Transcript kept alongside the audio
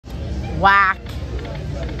Whack.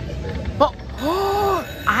 But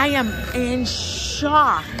I am in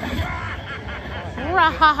shock.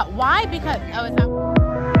 Why? Because oh, it's not.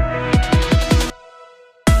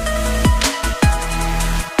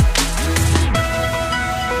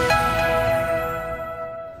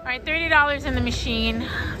 All right, $30 in the machine.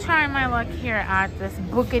 Trying my luck here at this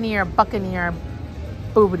Buccaneer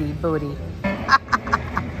booty.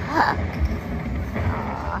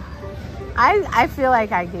 I feel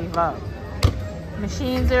like I gave up.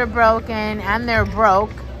 Machines are broken and they're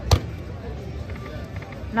broke.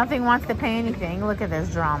 Nothing wants to pay anything. Look at this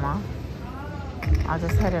drama. I'll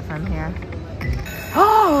just hit it from here.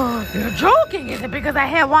 Oh, you're joking. Is it because I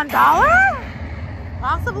hit $1?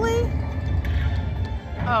 Possibly.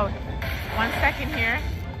 Oh, 1 second here.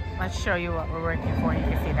 Let's show you what we're working for. You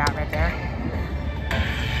can see that right there.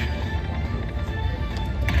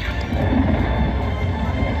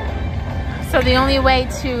 So the only way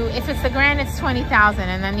to, if it's the grand, it's 20,000,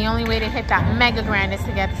 and then the only way to hit that mega grand is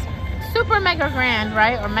to get super mega grand,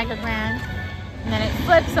 right? Or mega grand. And then it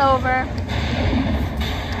flips over,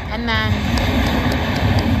 and then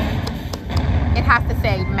it has to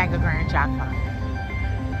say mega grand jackpot.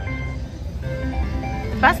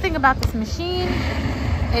 The best thing about this machine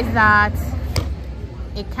is that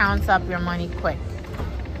it counts up your money quick.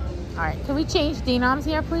 All right, can we change denoms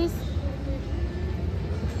here, please?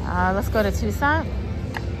 Let's go to 2 cents.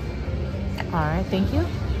 All right, thank you.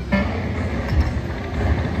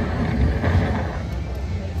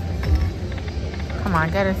 Come on,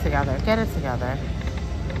 get it together. Get it together.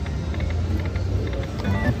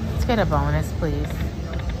 Let's get a bonus, please.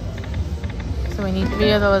 So we need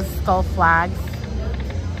 3 of those skull flags.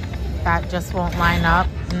 That just won't line up.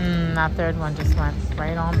 That third one just went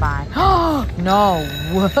right on by. Oh, no.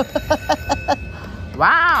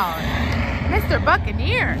 Wow. Mr.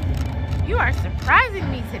 Buccaneer, you are surprising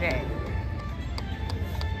me today.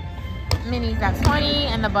 Mini's at 20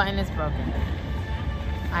 and the button is broken.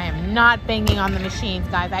 I am not banging on the machines,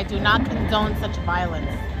 guys. I do not condone such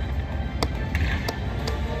violence.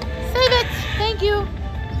 Save it. Thank you.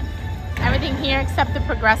 Everything here except the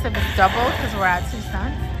progressive is doubled because we're at 2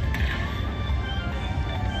 cents.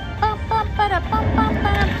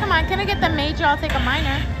 Come on, can I get the major? I'll take a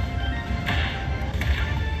minor.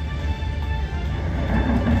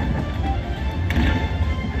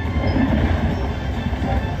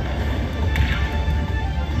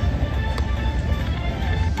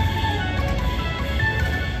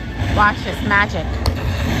 Watch this magic.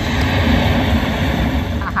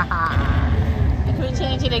 Can we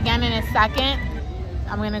change it again in a second?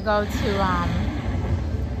 I'm gonna go to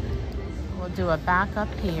we'll do a backup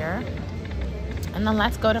here. And then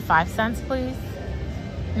let's go to 5 cents, please.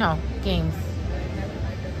 No, games.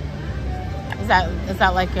 Is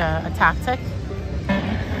that like a tactic?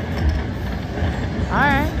 All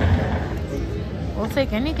right. We'll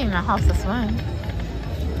take anything that helps us win.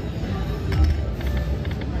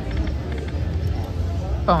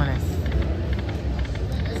 Bonus.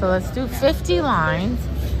 So let's do 50 lines,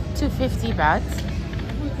 250 bets,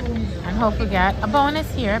 and hope we get a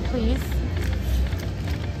bonus here, please.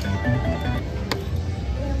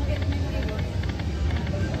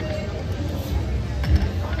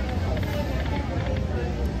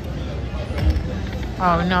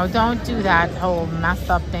 Oh no, don't do that whole messed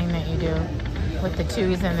up thing that you do with the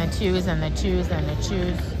 2s and the 2s and the 2s and the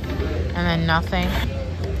 2s and then nothing.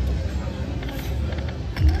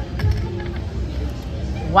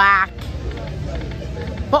 Whack.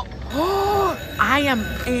 But I am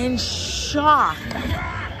in shock.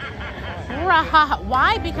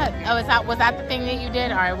 Why? Because was that the thing that you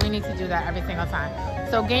did? All right, we need to do that every single time.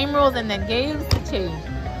 So game rules and then games to change.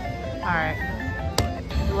 All right.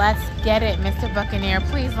 Let's get it, Mr. Buccaneer.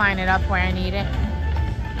 Please line it up where I need it.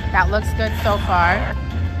 That looks good so far.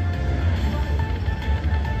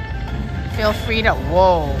 Feel free to,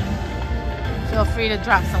 feel free to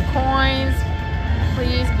drop some coins.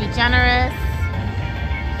 Please be generous.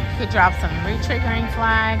 You could drop some re-triggering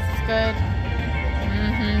flags. It's good.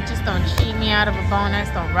 Just don't cheat me out of a bonus.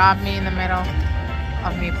 Don't rob me in the middle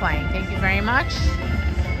of me playing. Thank you very much.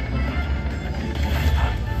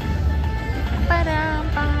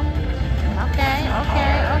 Okay.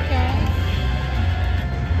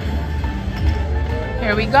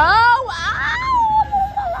 Here we go.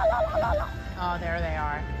 Oh, there they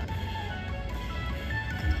are.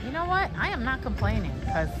 You know what? I am not complaining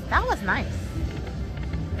because that was nice.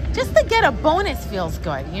 Just to get a bonus feels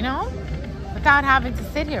good, you know? Without having to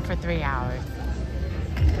sit here for 3 hours.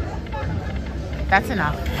 That's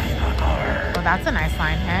enough. Well, that's a nice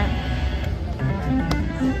line hit.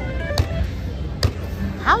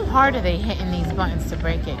 How hard are they hitting these buttons to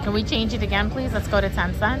break it? Can we change it again, please? Let's go to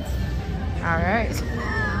 10 cents. All right.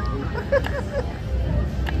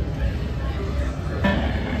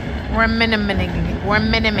 We're miniming it. We're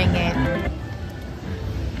miniming it.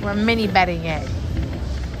 We're mini betting it.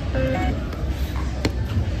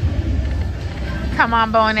 Come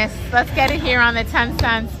on, bonus. Let's get it here on the 10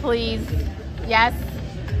 cents, please. Yes.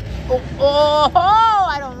 Oh,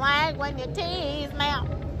 I don't like when you tease me.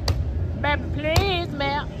 Baby, please,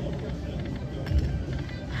 man.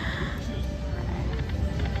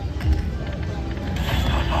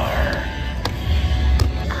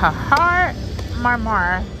 Heart,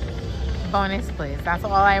 more. Bonus, please. That's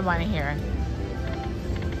all I want to hear.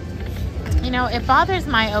 You know, it bothers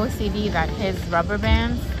my OCD that his rubber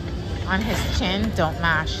bands on his chin don't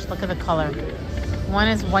match. Look at the color. One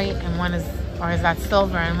is white and one is, or is that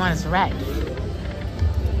silver, and one is red.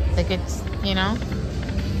 Like it's, you know,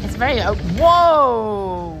 it's very,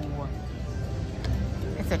 whoa!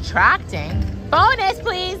 It's attracting. Bonus,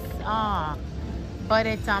 please! Aw. But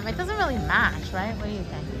it doesn't really match, right? What do you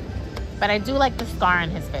think? But I do like the scar on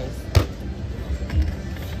his face.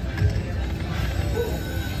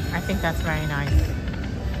 I think that's very nice.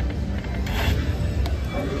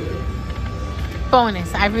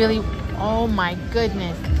 Bonus. I really, oh my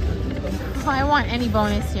goodness. If I want any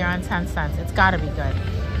bonus here on 10 cents, it's gotta be good.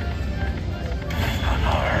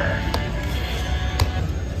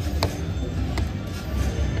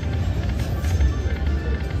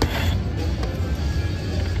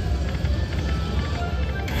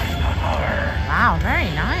 Wow, very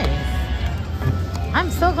nice. I'm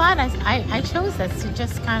so glad I chose this to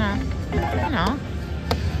just kind of, you know.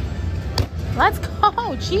 Let's go.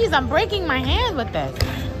 Jeez, I'm breaking my hand with this.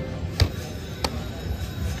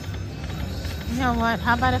 You know what?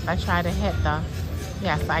 How about if I try to hit the...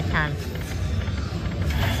 Yes, I can.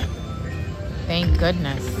 Thank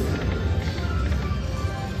goodness.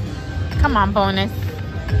 Come on, bonus.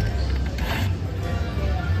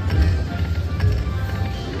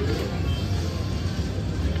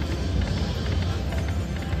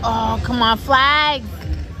 Oh, come on, flags.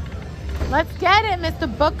 Let's get it, Mr.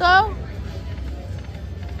 Bucko.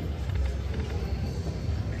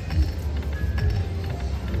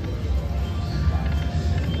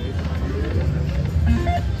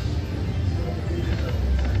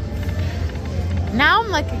 Now I'm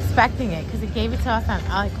like expecting it because it gave it to us on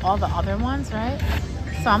like all the other ones, right?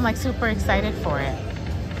 So I'm like super excited for it.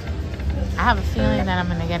 I have a feeling that I'm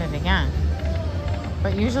gonna get it again.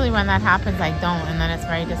 But usually when that happens, I don't, and then it's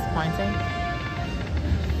very disappointing.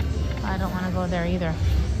 I don't want to go there either.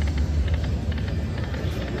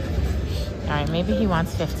 All right, maybe he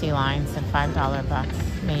wants 50 lines and $5 bucks,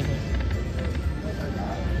 maybe.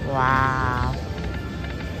 Wow.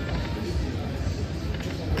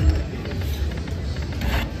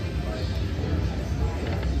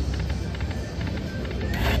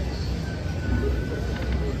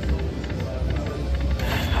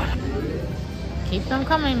 Keep them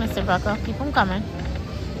coming, Mr. Bucko. Keep them coming.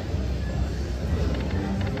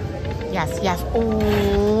 Yes, yes.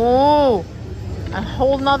 Oh, a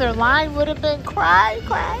whole nother line would have been cry.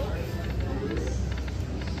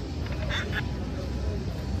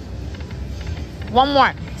 One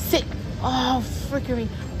more. Sit. Oh, frickery.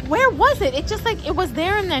 Where was it? It just like, it was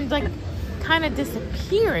there and then like kind of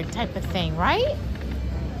disappeared type of thing, right?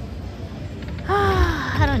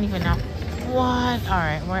 I don't even know. What? All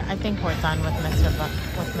right, I think we're done with Mr.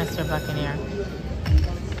 Buccaneer.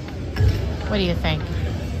 What do you think?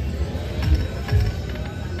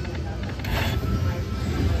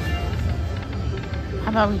 How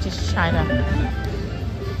about we just try to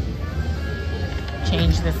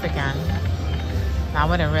change this again? That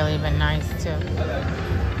would have really been nice too.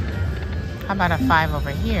 How about a 5 over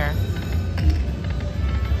here?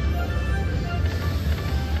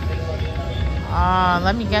 Oh,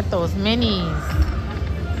 let me get those minis.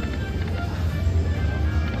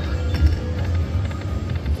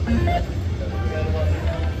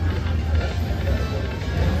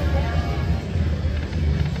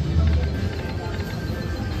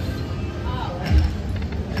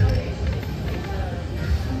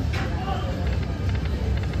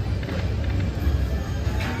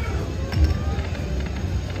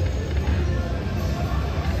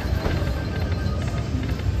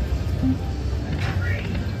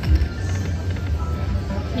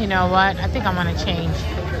 You know what? I think I'm gonna change.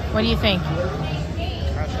 What do you think?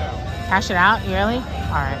 Cash it out? Really? All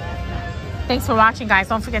right. Thanks for watching, guys.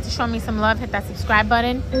 Don't forget to show me some love. Hit that subscribe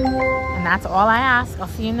button. And that's all I ask. I'll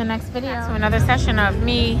see you in the next video. So another session of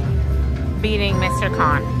me beating Mr.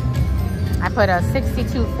 Khan. I put a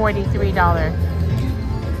 $62.43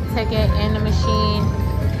 ticket in the machine.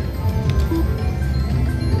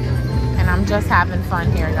 just having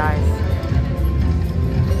fun here, guys.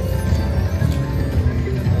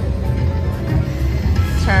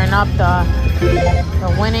 Turn up the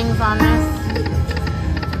winnings on this.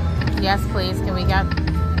 Yes, please. Can we get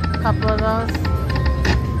a couple of those?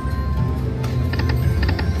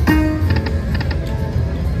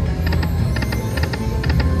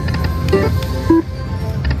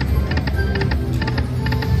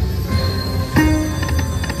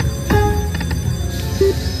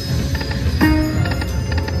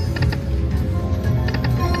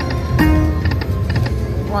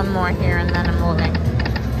 One more here and then I'm moving.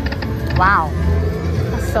 Wow,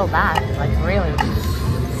 that's so bad. Like, really.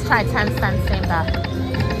 Let's try 10 cents, same bet.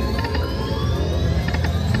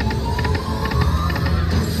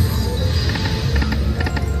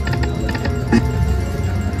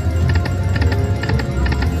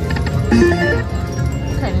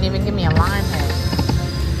 Couldn't even give me a lime hit.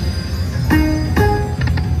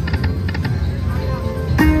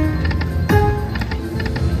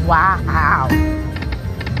 Wow.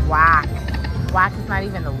 Whack. Whack is not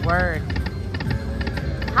even the word.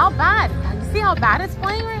 How bad? You see how bad it's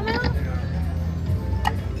playing right now?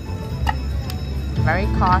 Very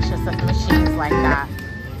cautious of machines like that.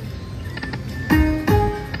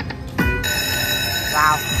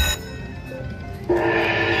 Wow.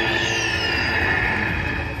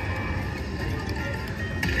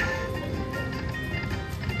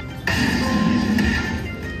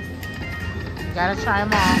 You gotta try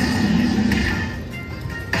them all.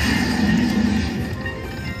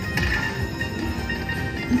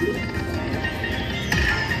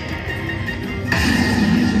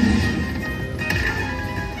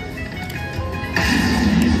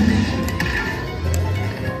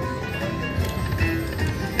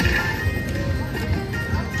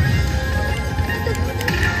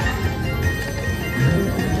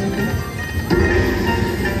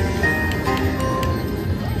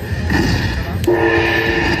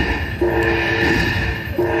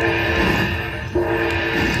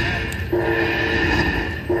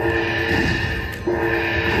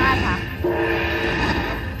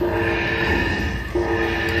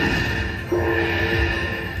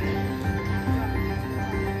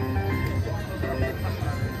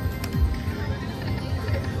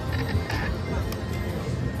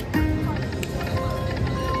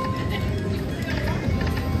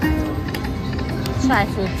 Try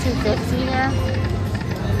food 250 here.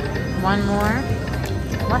 One more.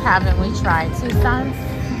 What haven't we tried? 2 cents?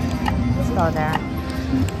 Let's go there.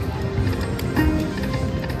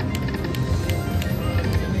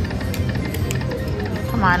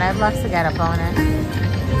 Come on, I'd love to get a bonus.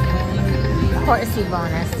 A horsey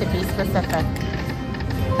bonus, to be specific.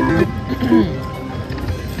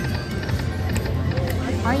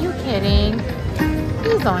 Are you kidding?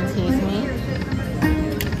 Please don't tease me.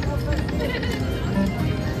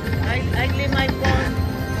 I leave my phone.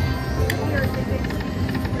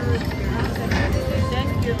 Thank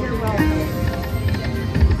you. You're welcome.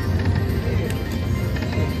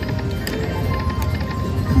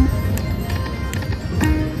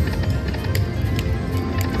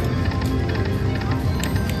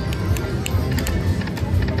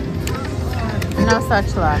 No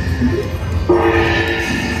such luck.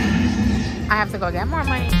 I have to go get more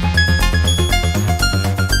money.